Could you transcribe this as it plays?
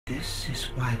This is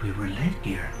why we were led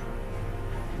here.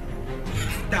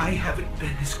 I haven't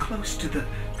been this close to the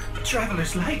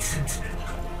traveler's light since...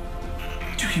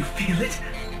 Do you feel it?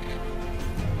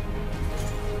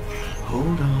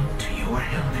 Hold on to your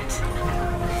helmet.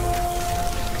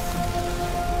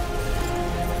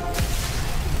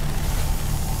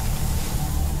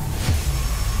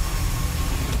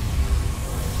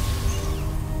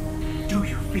 Do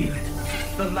you feel it?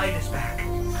 The light is back.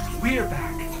 We're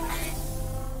back.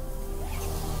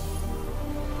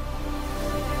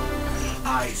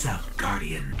 Eyes out,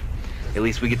 Guardian. At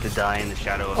least we get to die in the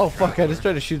shadow of... Oh fuck, I just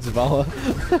tried to shoot Xylo.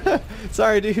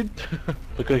 Sorry, dude.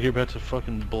 Look like you're about to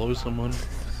fucking blow someone.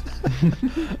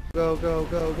 Go, go,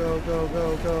 go, go, go,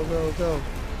 go, go, go, go.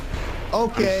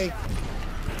 Okay.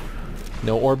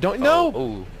 No orb, don't... No!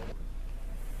 Oh.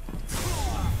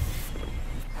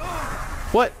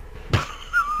 What?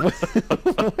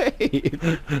 Wait.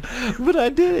 But I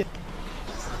did it.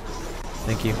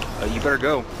 Thank you. You better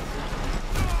go.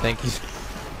 Thank you.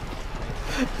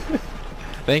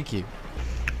 Thank you.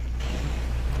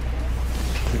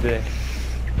 Today.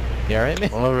 You alright,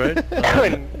 man? Alright.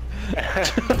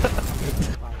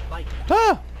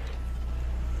 Ah!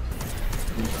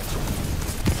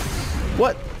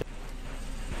 What?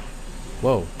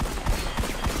 Whoa.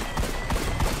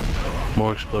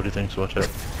 More explodey things, watch out.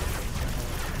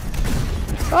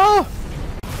 Oh!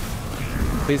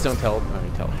 Please don't teleport.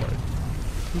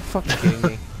 You fucking kidding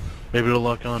me? Maybe it'll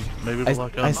lock on. Maybe it'll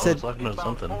lock on. I said... it's locking on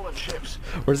something.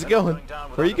 Where's it going?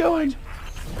 Where are you going?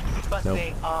 Nope.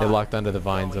 They locked onto the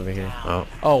vines over here. Oh.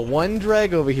 Oh, one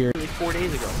drag over here. 4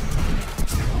 days ago.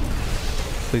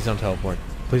 Please don't teleport.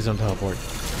 Please don't teleport.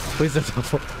 Please don't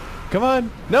teleport. Come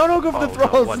on. No, no, go for the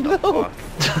throws. No, what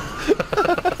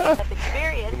the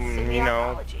No. You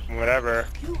know, whatever.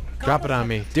 Drop it on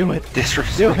me. Do it.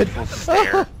 disrespectful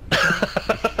stare.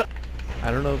 I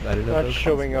don't know. I didn't know. Not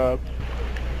showing up.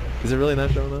 Is it really not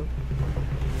showing up?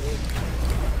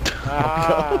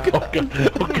 Ah. Oh god.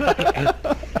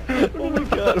 Oh my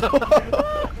god.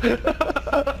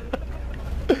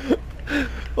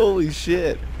 Holy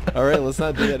shit. Alright, let's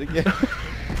not do that again.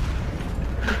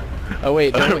 Oh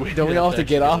wait, don't we all have to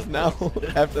get off now?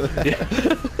 After that?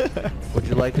 Yeah. Would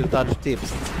you like to touch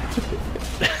tips?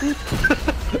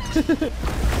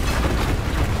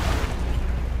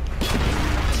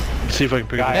 See if I can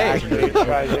pick it up. Actually,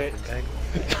 tried it.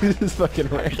 This is fucking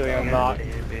right. Actually, I'm not. I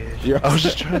was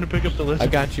just trying to pick up the list. I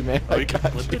got you, man. Oh, I you can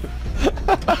got flip you.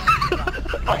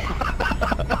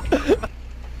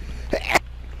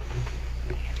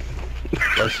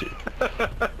 Bless you.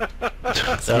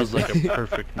 Sounds like a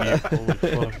perfect mute. Holy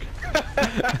fuck.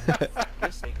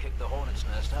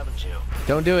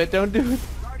 Don't do it, don't do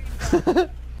it.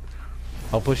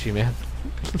 I'll push you, man.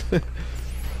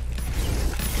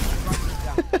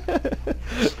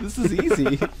 This is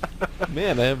easy.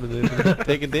 Man, I haven't even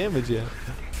taken damage yet.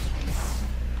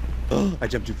 I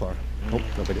jumped too far. Oh,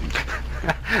 no, I didn't.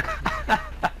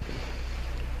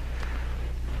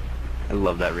 I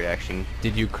love that reaction.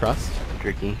 Did you crust?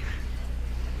 Tricky.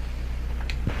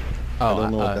 Oh, I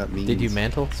don't know what that means. Did you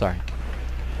mantle? Sorry.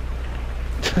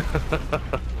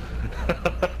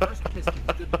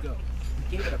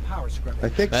 I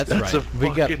think That's That's right. a We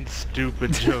got. fucking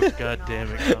stupid joke. God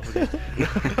damn it, comedy.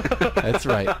 That's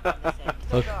right.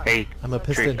 Look, Hey, I'm a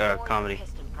piston. comedy.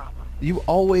 You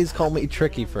always call me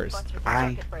Tricky first.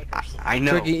 I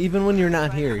know. Tricky, even when you're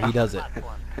not here, he does it.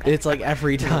 It's like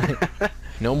every time.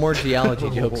 No more geology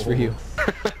jokes for you.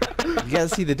 You gotta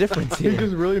see the difference He here.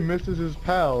 just really misses his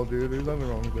pal, dude. There's nothing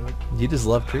wrong with that. You just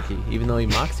love Tricky, even though he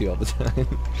mocks you all the time.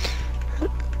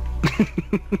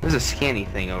 There's a scanny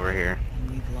thing over here.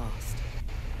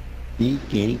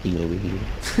 anything over here.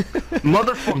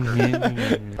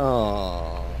 Motherfucker!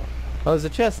 Oh. Oh, there's a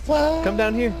chest. Come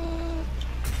down here.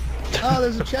 Oh,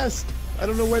 there's a chest. I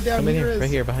don't know where down Come in here here, is. right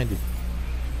here behind you.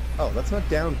 Oh, that's not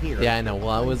down here. Yeah, I know. Well,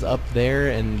 I was up there,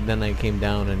 and then I came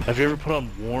down, and Have you ever put on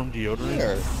warm deodorant?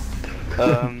 Here.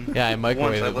 yeah, I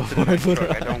microwaved it Once I before I left put it in my it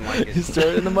truck, I don't on. like it. You start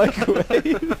it in the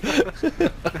microwave.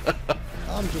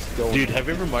 I'm just going. Dude, have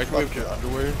you ever microwaved your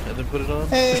underwear and then put it on?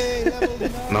 Hey, level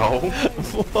 9. No.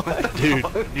 What? Dude,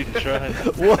 you can try it.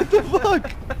 What the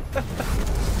fuck?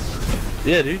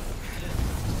 Yeah, dude.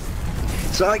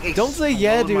 It's not like Don't say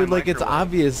yeah, dude, like it's microwave.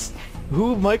 obvious.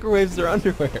 Who microwaves their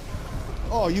underwear?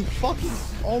 Oh, you fucking.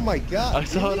 Oh my god. I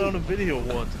saw it really? on a video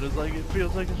once, and it's like it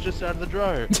feels like it's just out of the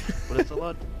dryer, but it's a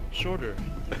lot shorter.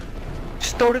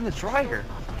 Just throw it in the dryer,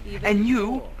 and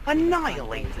you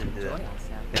annihilate into it.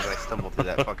 As I stumble through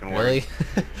that fucking word. Really?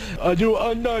 No.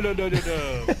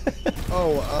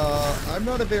 Oh, I'm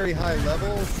not a very high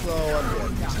level, so I'm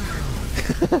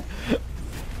good.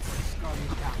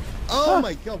 Oh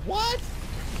my god, what?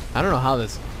 I don't know how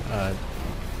this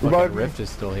fucking rift is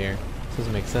still here. This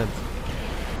doesn't make sense.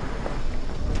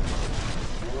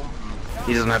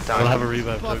 He doesn't have I'll time. have a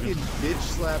revive Fucking token. bitch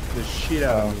slap the shit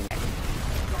out of me.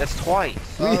 That's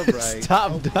twice. Alright.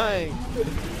 Stop dying.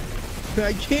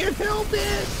 I can't help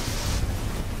it!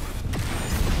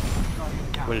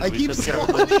 Wait, I we keep said-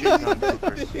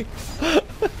 spawning.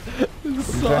 This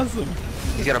is awesome.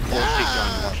 He's got a full stick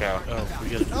gun. Watch out. Oh, we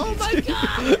get it. Oh my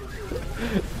god!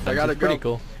 I gotta pretty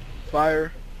cool.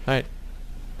 Fire. Alright.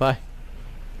 Bye.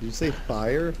 Did you say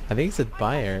fire? I think he said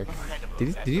bye, Eric.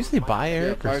 Did you say bye,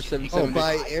 Eric? or- Oh,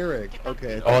 by Eric.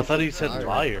 Okay. Oh, I thought he said Fire.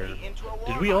 liar.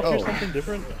 Did we all hear Oh. something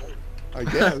different? I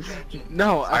guess.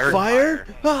 No, I heard Fire?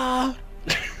 Ah!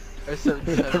 I said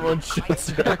Everyone shoots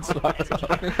their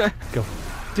Xbox. Go.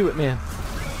 Do it, man.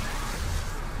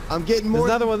 I'm getting There's more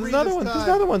another than one. There's three another this one. There's time.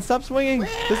 another one. Stop swinging.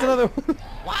 There's another one.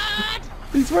 What?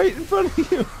 He's right in front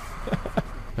of you.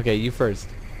 Okay, you first.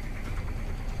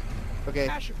 Okay.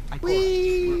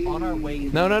 We're on our way.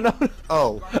 No, no, no.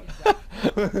 Oh.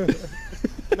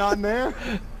 Not in there?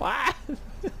 What?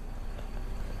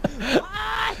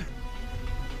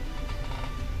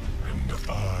 And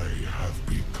I have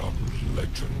become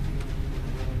legend.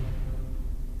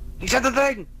 He said the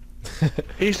thing!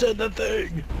 He said the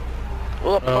thing!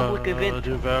 Well, a public event.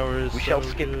 Devour is We so shall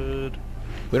skip. good.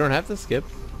 We don't have to skip.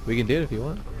 We can do it if you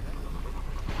want.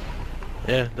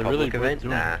 Yeah, they're really Public event?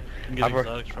 doing Nah. it. You can get I've alre-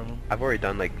 exotics from them. I've already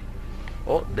done like...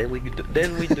 Oh, then we do...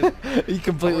 You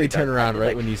completely turn around right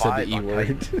like when you said the 5 E on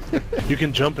word. You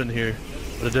can jump in here,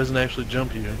 but it doesn't actually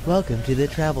jump you. Welcome to the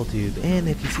travel tube, and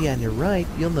if you see on your right,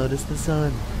 you'll notice the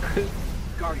sun.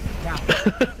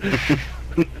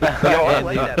 Yo, I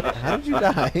like that. How did you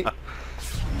die?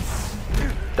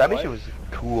 That mission was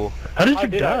cool. How did How you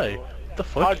did I- die? What the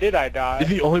How fuck? did I die? You're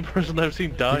the only person I've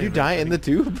seen die. Did you in die this in the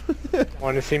tube?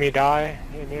 Want to see me die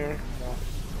in here?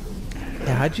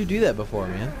 Yeah, how'd you do that before,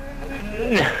 man?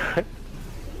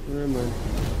 Never mind.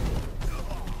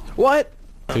 What?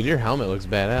 Dude, your helmet looks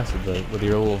badass with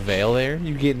your little veil there.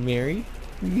 You getting married?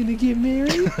 You gonna get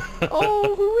married?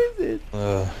 Oh, who is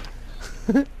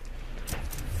it?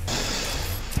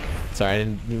 Sorry, I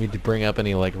didn't mean to bring up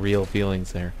any like real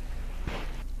feelings there.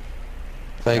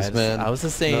 Thanks, I man. I was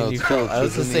just saying No, you. it's cool. I was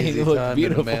It's just an saying easy you look time in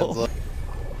a man's beautiful. life.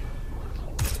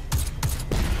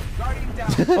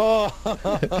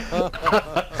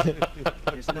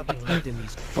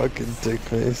 Fucking dick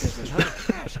face.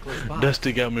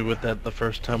 Dusty got me with that the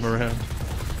first time around.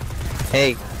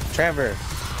 Hey, Trevor,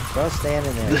 go stand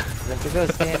in there. You have to go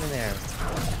stand in there.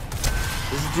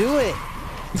 Just do it.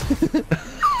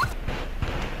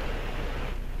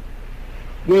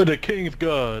 We're the king of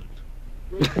God.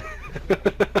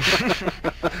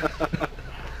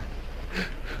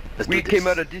 We came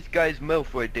out of this guy's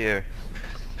mouth right there.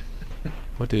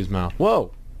 What dude's mouth?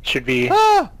 Whoa! Should be.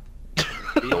 Ah!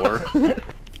 Door.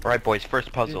 Alright boys,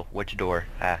 first puzzle. Which door?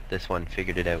 Ah, this one.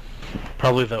 Figured it out.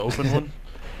 Probably the open one.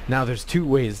 Now there's 2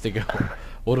 ways to go.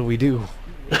 What do we do?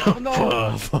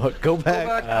 Oh, fuck. Go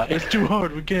back. It's too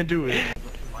hard. We can't do it.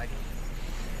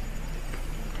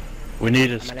 We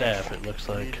need a staff. It looks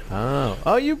like Oh.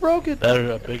 Oh, you broke it. that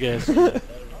or a big ass.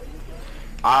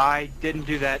 I didn't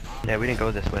do that. Yeah, we didn't go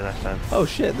this way last time. Oh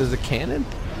shit, there's a cannon?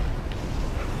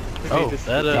 Oh,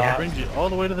 that Yeah. brings you all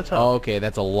the way to the top. Oh, okay,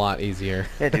 that's a lot easier.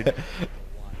 Yeah, dude.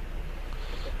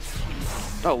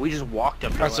 Oh, we just walked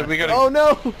up. So we gotta. Oh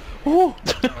no! Oh.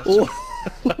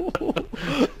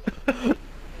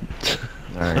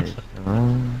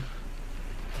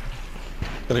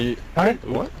 Alright.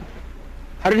 What?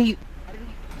 How did he?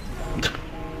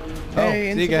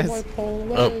 Hey, see you guys.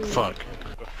 Oh fuck.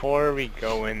 Before we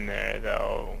go in there,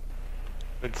 though,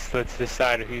 let's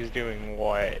decide who's doing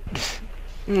what.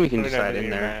 We can We're decide never in doing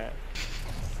there.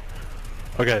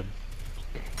 that. Okay.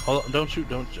 Hold on, don't shoot.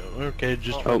 Okay,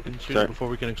 just Oh, fucking shoot sorry. before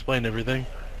we can explain everything.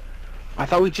 I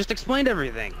thought we just explained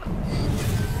everything.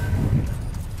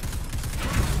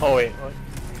 Oh wait. What?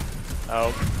 Oh,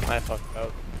 I fucked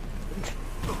up.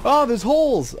 Oh, there's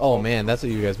holes! Oh man, that's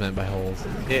what you guys meant by holes.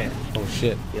 Yeah. Oh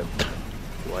shit. Yep.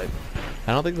 What?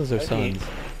 I don't think those are Okay. suns.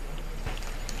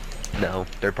 No,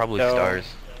 they're probably So- stars.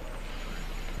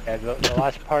 Yeah, the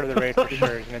last part of the raid for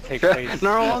sure is gonna take place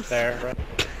No. up there. Right?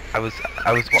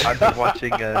 I've been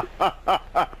watching.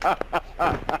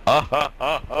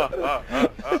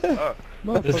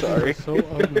 Sorry. So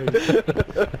ugly.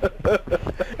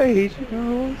 I hate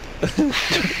you,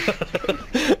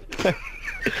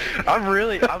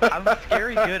 I'm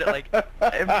scary good at like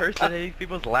impersonating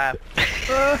people's laugh.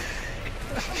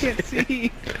 can't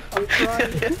see. I'm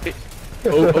trying.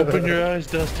 Open your eyes,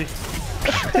 Dusty.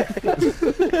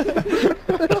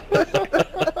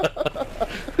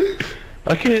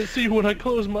 I can't see when I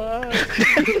close my eyes.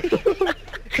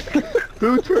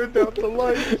 Who turned out the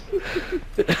lights?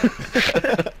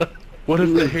 What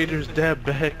if the haters dab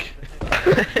back?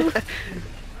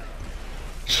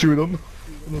 Shoot him.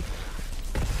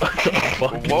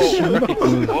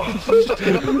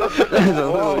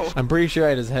 I'm pretty sure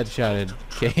I just headshotted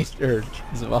Case or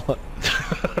Zavala.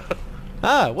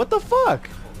 Ah, what the fuck?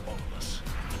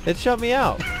 It shut me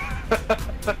out.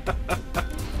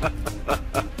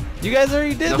 You guys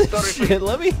already did this shit.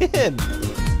 Let me in.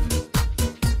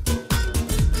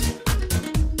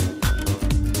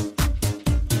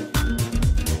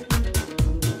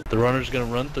 The runner's gonna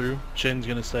run through. Shin's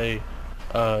gonna say,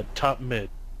 top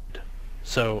mid.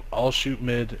 So I'll shoot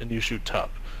mid and you shoot top.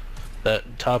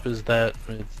 That top is that,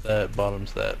 mid's that,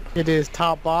 bottom's that. It is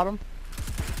top bottom.